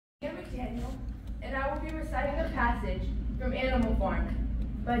and I will be reciting a passage from Animal Farm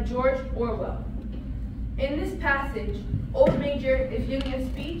by George Orwell. In this passage, Old Major is giving a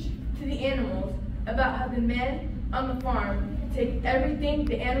speech to the animals about how the men on the farm take everything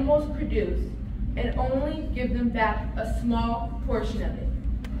the animals produce and only give them back a small portion of it.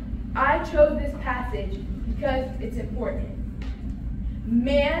 I chose this passage because it's important.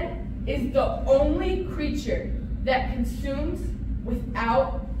 Man is the only creature that consumes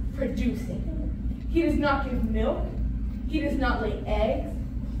without producing. He does not give milk. He does not lay eggs.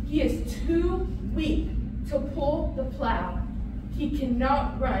 He is too weak to pull the plow. He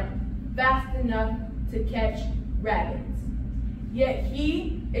cannot run fast enough to catch rabbits. Yet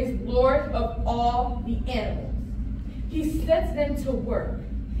he is Lord of all the animals. He sets them to work.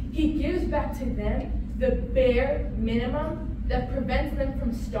 He gives back to them the bare minimum that prevents them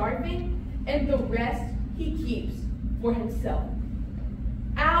from starving, and the rest he keeps for himself.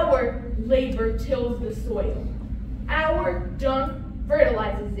 Our labor tills the soil. Our dung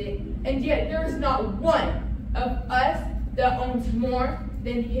fertilizes it, and yet there is not one of us that owns more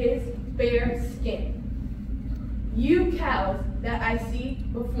than his bare skin. You cows that I see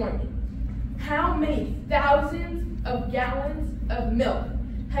before me, how many thousands of gallons of milk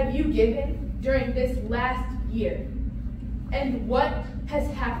have you given during this last year? And what has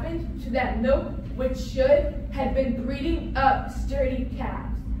happened to that milk which should have been breeding up sturdy calves?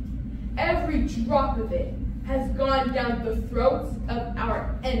 Every drop of it has gone down the throats of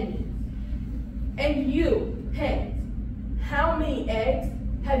our enemies. And you, hens, how many eggs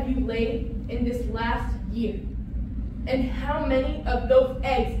have you laid in this last year? And how many of those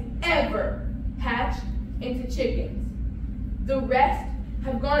eggs ever hatched into chickens? The rest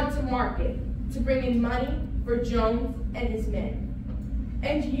have gone to market to bring in money for Jones and his men.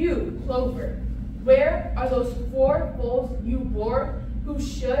 And you, Clover, where are those 4 foals you bore who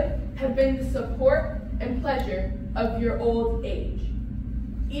should have been the support and pleasure of your old age?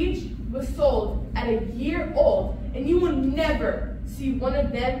 Each was sold at a year old, and you will never see one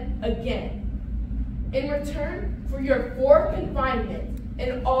of them again. In return for your 4 confinements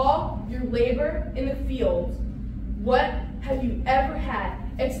and all your labor in the fields, what have you ever had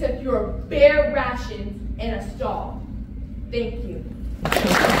except your bare rations and a stall? Thank you.